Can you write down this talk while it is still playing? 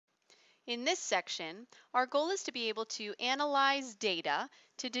In this section, our goal is to be able to analyze data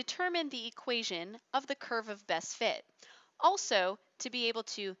to determine the equation of the curve of best fit. Also, to be able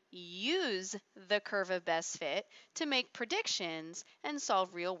to use the curve of best fit to make predictions and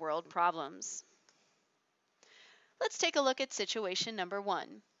solve real-world problems. Let's take a look at situation number 1.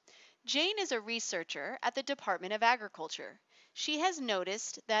 Jane is a researcher at the Department of Agriculture. She has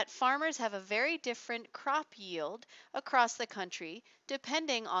noticed that farmers have a very different crop yield across the country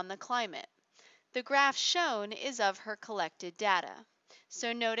depending on the climate. The graph shown is of her collected data.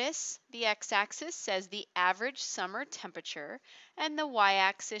 So notice the x-axis says the average summer temperature and the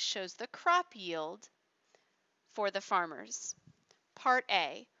y-axis shows the crop yield for the farmers. Part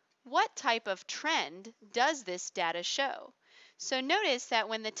A, what type of trend does this data show? So notice that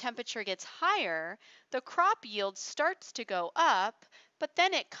when the temperature gets higher, the crop yield starts to go up, but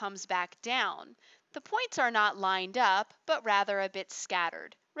then it comes back down. The points are not lined up, but rather a bit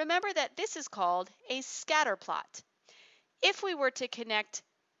scattered. Remember that this is called a scatter plot. If we were to connect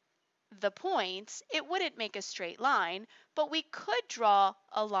the points, it wouldn't make a straight line, but we could draw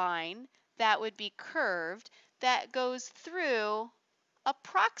a line that would be curved that goes through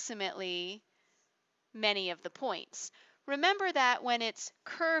approximately many of the points. Remember that when it's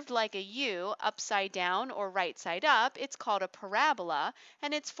curved like a U, upside down or right side up, it's called a parabola,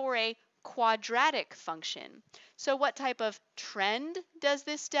 and it's for a quadratic function. So what type of trend does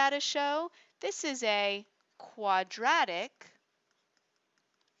this data show? This is a quadratic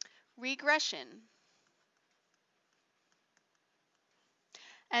regression.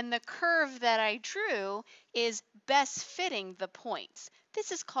 And the curve that I drew is best fitting the points.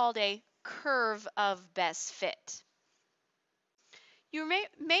 This is called a curve of best fit. You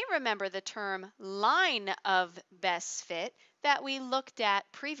may remember the term line of best fit that we looked at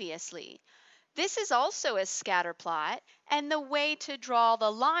previously. This is also a scatter plot, and the way to draw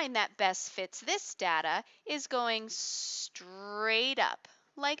the line that best fits this data is going straight up,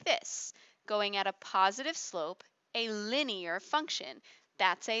 like this, going at a positive slope, a linear function.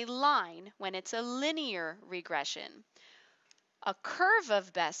 That's a line when it's a linear regression. A curve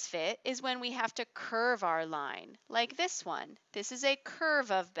of best fit is when we have to curve our line, like this one. This is a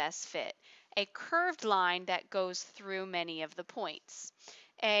curve of best fit, a curved line that goes through many of the points.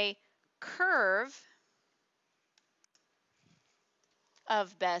 A curve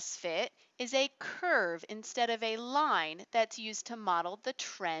of best fit is a curve instead of a line that's used to model the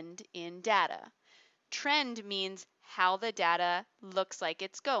trend in data. Trend means how the data looks like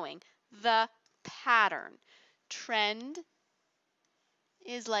it's going, the pattern. Trend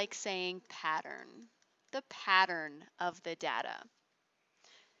is like saying pattern, the pattern of the data.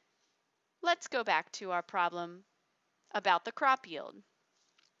 Let's go back to our problem about the crop yield.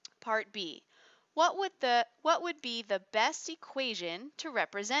 Part B. What would be the best equation to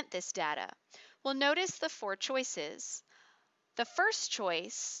represent this data? Well, notice the 4 choices. The first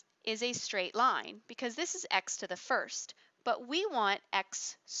choice is a straight line because this is x to the first, but we want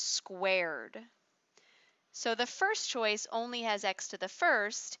x squared. So the first choice only has x to the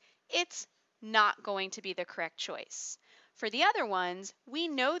first. It's not going to be the correct choice. For the other ones, we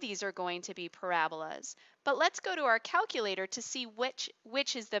know these are going to be parabolas, but let's go to our calculator to see which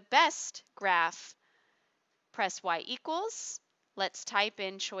is the best graph. Press y equals. Let's type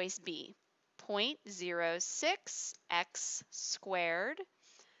in choice B, 0.06 x squared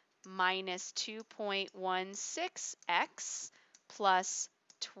minus 2.16 x plus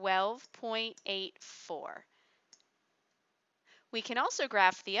 12.84. We can also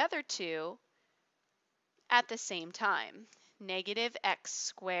graph the other two at the same time. Negative x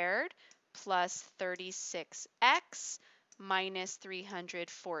squared plus 36x minus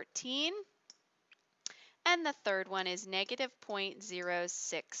 314. And the third one is negative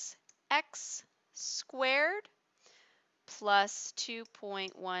 0.06 x squared plus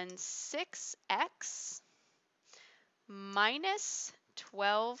 2.16 x minus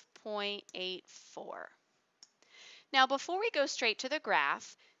 12.84. Now, before we go straight to the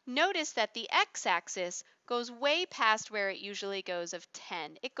graph, notice that the x-axis goes way past where it usually goes of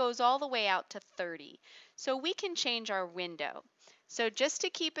 10. It goes all the way out to 30. So we can change our window. So just to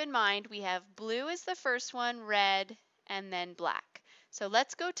keep in mind, we have blue as the first one, red, and then black. So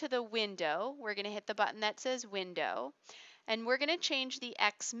let's go to the window. We're going to hit the button that says window, and we're going to change the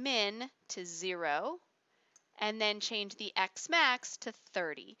x min to 0, and then change the x max to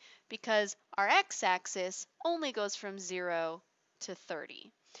 30 because our x-axis only goes from 0 to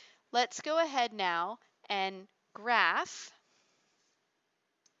 30. Let's go ahead now and graph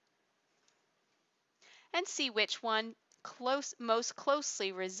and see which one most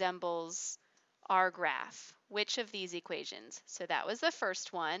closely resembles our graph. Which of these equations? So that was the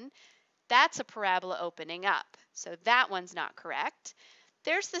first one. That's a parabola opening up. So that one's not correct.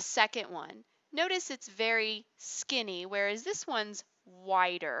 There's the second one. Notice it's very skinny, whereas this one's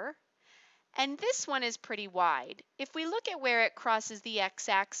wider. And this one is pretty wide. If we look at where it crosses the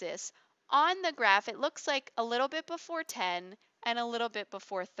x-axis, on the graph it looks like a little bit before 10 and a little bit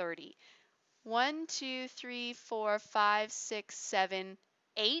before 30. 1, 2, 3, 4, 5, 6, 7,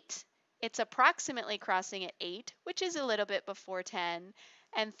 8. It's approximately crossing at 8, which is a little bit before 10.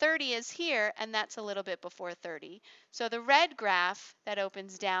 And 30 is here, and that's a little bit before 30. So the red graph that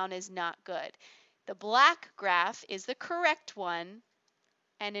opens down is not good. The black graph is the correct one.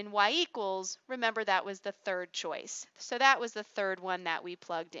 And in y equals, remember that was the third choice. So that was the third one that we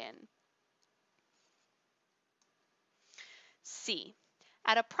plugged in. C.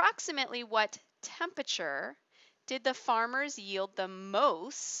 At approximately what temperature did the farmers yield the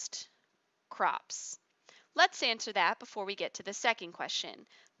most crops? Let's answer that before we get to the second question.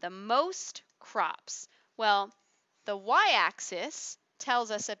 The most crops. Well, the y-axis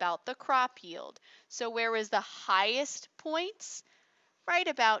tells us about the crop yield. So where was the highest points? Right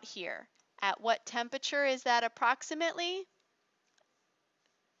about here. At what temperature is that approximately?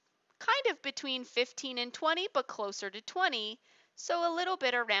 Kind of between 15 and 20, but closer to 20, so a little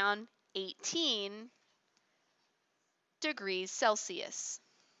bit around 18 degrees Celsius.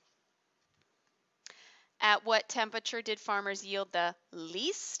 At what temperature did farmers yield the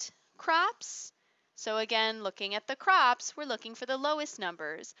least crops? So again, looking at the crops, we're looking for the lowest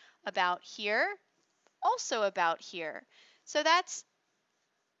numbers. About here, also about here. So that's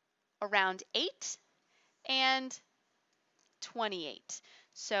around 8 and 28.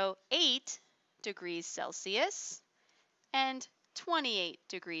 So 8 degrees Celsius and 28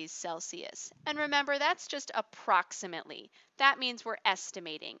 degrees Celsius. And remember, that's just approximately. That means we're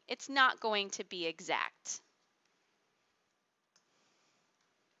estimating. It's not going to be exact.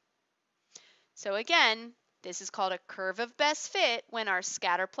 So again, this is called a curve of best fit when our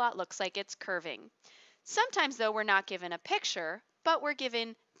scatter plot looks like it's curving. Sometimes, though, we're not given a picture, but we're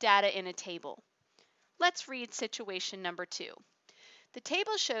given data in a table. Let's read situation number 2. The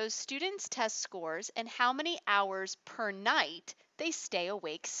table shows students' test scores and how many hours per night they stay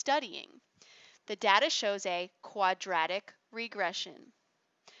awake studying. The data shows a quadratic regression.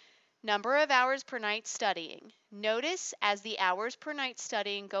 Number of hours per night studying. Notice as the hours per night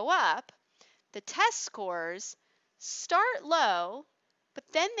studying go up, the test scores start low, but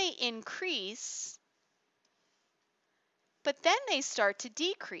then they increase, but then they start to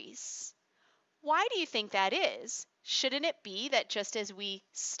decrease. Why do you think that is? Shouldn't it be that just as we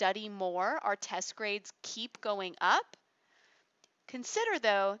study more, our test grades keep going up? Consider,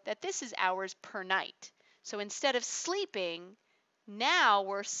 though, that this is hours per night. So instead of sleeping, now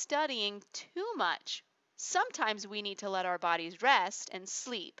we're studying too much. Sometimes we need to let our bodies rest and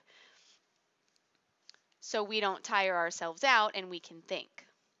sleep so we don't tire ourselves out and we can think.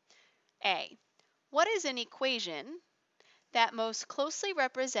 A. What is an equation that most closely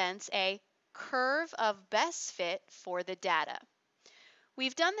represents a curve of best fit for the data?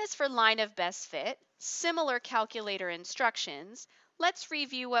 We've done this for line of best fit, similar calculator instructions. Let's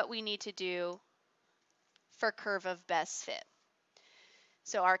review what we need to do for curve of best fit.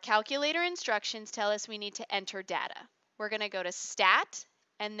 So our calculator instructions tell us we need to enter data. We're going to go to Stat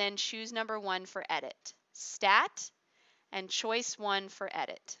and then choose number 1 for Edit. Stat and choice 1 for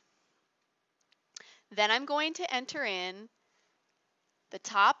Edit. Then I'm going to enter in the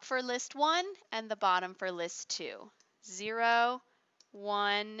top for list 1 and the bottom for list 2. 0,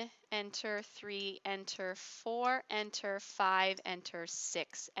 1, enter, 3, enter, 4, enter, 5, enter,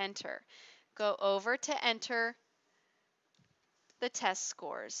 6, enter. Go over to enter the test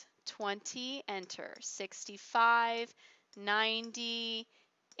scores. 20, enter, 65, 90,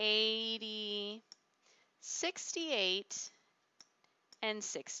 80, 68, and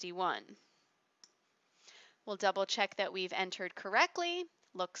 61. We'll double check that we've entered correctly.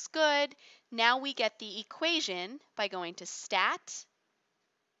 Looks good. Now we get the equation by going to Stat,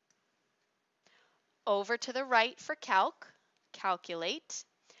 over to the right for Calc, Calculate.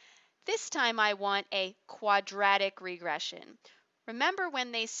 This time I want a quadratic regression. Remember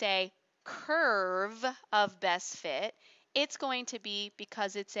when they say curve of best fit, it's going to be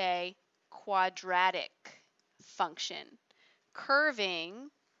because it's a quadratic function. Curving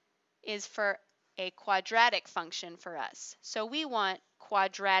is for a quadratic function for us. So we want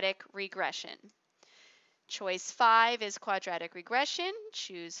quadratic regression. Choice 5 is quadratic regression.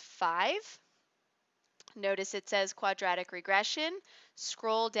 Choose 5. Notice it says quadratic regression.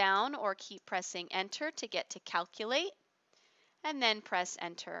 Scroll down or keep pressing enter to get to calculate, and then press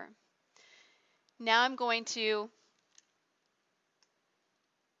enter. Now I'm going to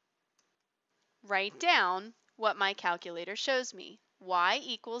write down what my calculator shows me. Y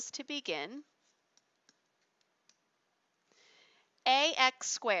equals, to begin, ax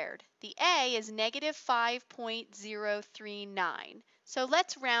squared. The a is negative 5.039. So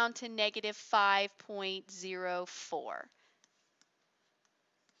let's round to negative 5.04.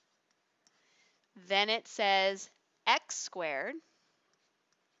 Then it says x squared.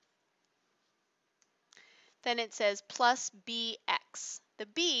 Then it says plus bx. The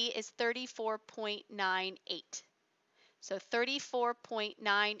b is 34.98. So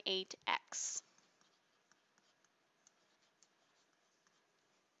 34.98x.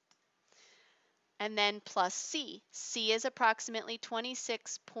 And then plus c. C is approximately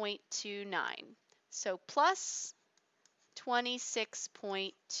 26.29. So plus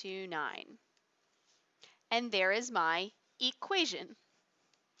 26.29. And there is my equation.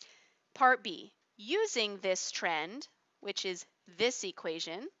 Part B. Using this trend, which is this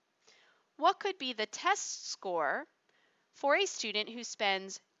equation, what could be the test score for a student who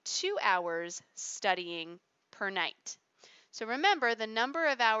spends 2 hours studying per night? So remember, the number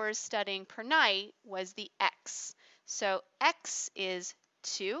of hours studying per night was the x. So x is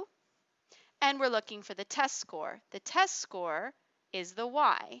 2, and we're looking for the test score. The test score is the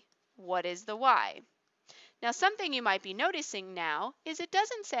y. What is the y? Now, something you might be noticing now is it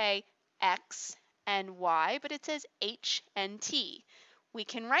doesn't say x and y, but it says h and t. We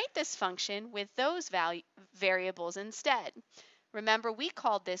can write this function with those variables instead. Remember, we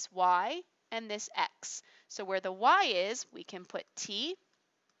called this y and this x. So where the y is, we can put t,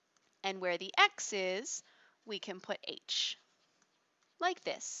 and where the x is, we can put h, like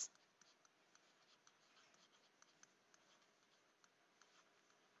this.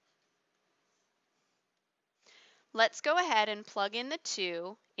 Let's go ahead and plug in the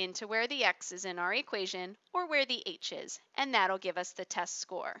 2 into where the x is in our equation, or where the h is, and that'll give us the test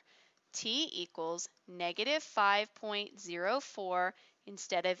score. T equals negative 5.04.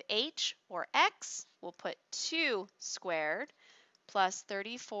 Instead of h or x, we'll put 2 squared plus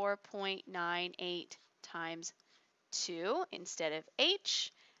 34.98 times 2 instead of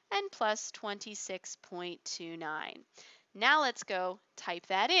h, and plus 26.29. Now let's go type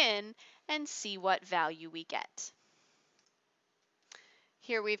that in and see what value we get.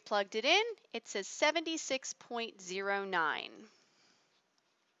 Here we've plugged it in. It says 76.09.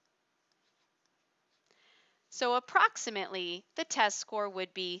 So approximately the test score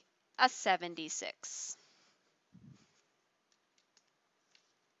would be a 76.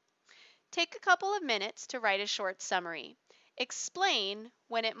 Take a couple of minutes to write a short summary. Explain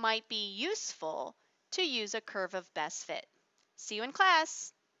when it might be useful to use a curve of best fit. See you in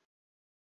class.